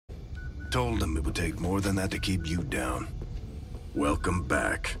told him it would take more than that to keep you down. Welcome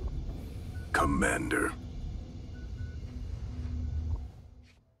back, Commander.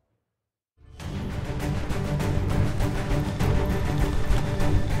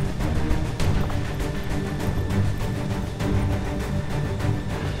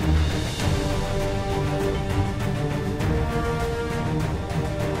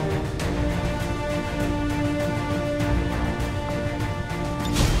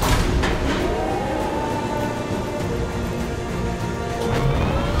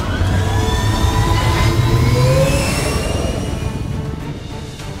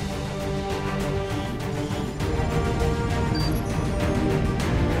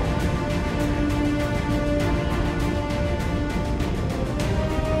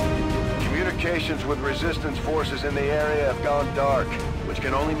 Communications with resistance forces in the area have gone dark, which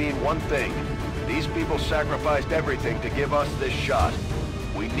can only mean one thing. These people sacrificed everything to give us this shot.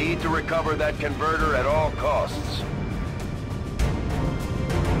 We need to recover that converter at all costs.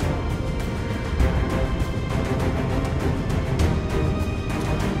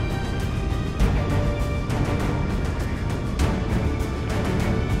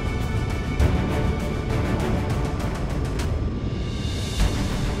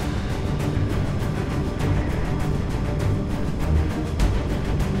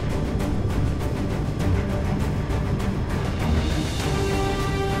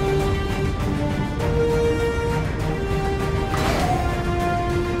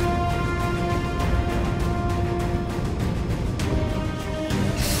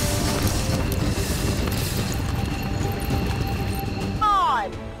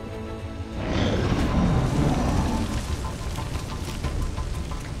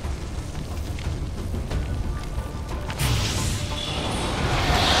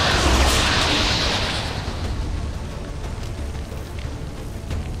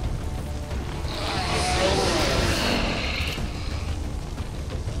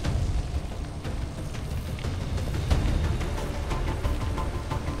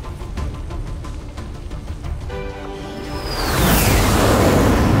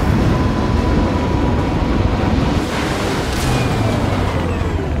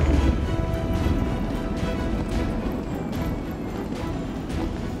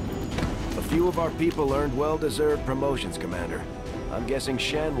 Few of our people earned well-deserved promotions, Commander. I'm guessing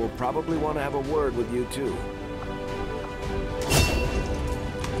Shen will probably want to have a word with you, too.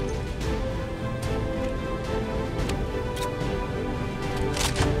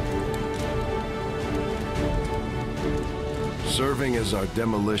 Serving as our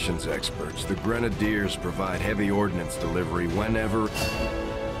demolitions experts, the Grenadiers provide heavy ordnance delivery whenever...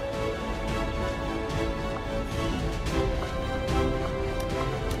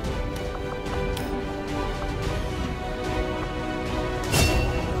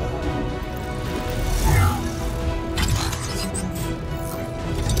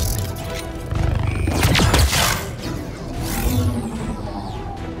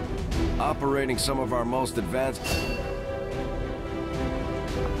 operating some of our most advanced...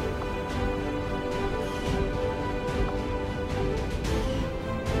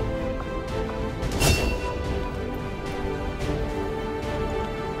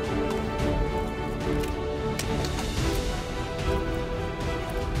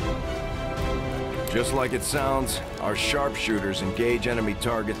 Just like it sounds, our sharpshooters engage enemy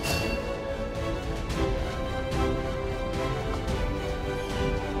targets.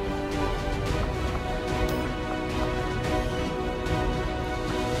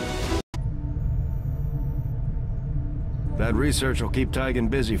 That research will keep Tygan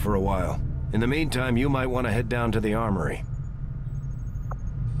busy for a while. In the meantime, you might want to head down to the armory.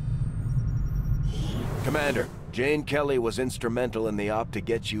 Commander, Jane Kelly was instrumental in the op to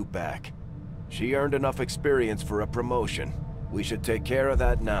get you back. She earned enough experience for a promotion. We should take care of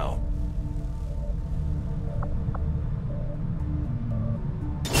that now.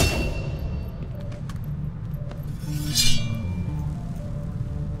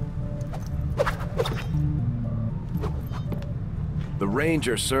 The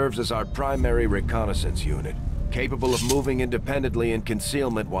Ranger serves as our primary reconnaissance unit, capable of moving independently in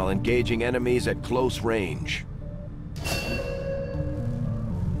concealment while engaging enemies at close range.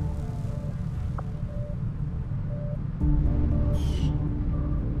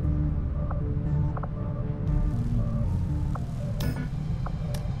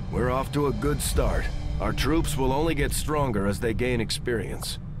 We're off to a good start. Our troops will only get stronger as they gain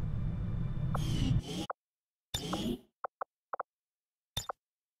experience.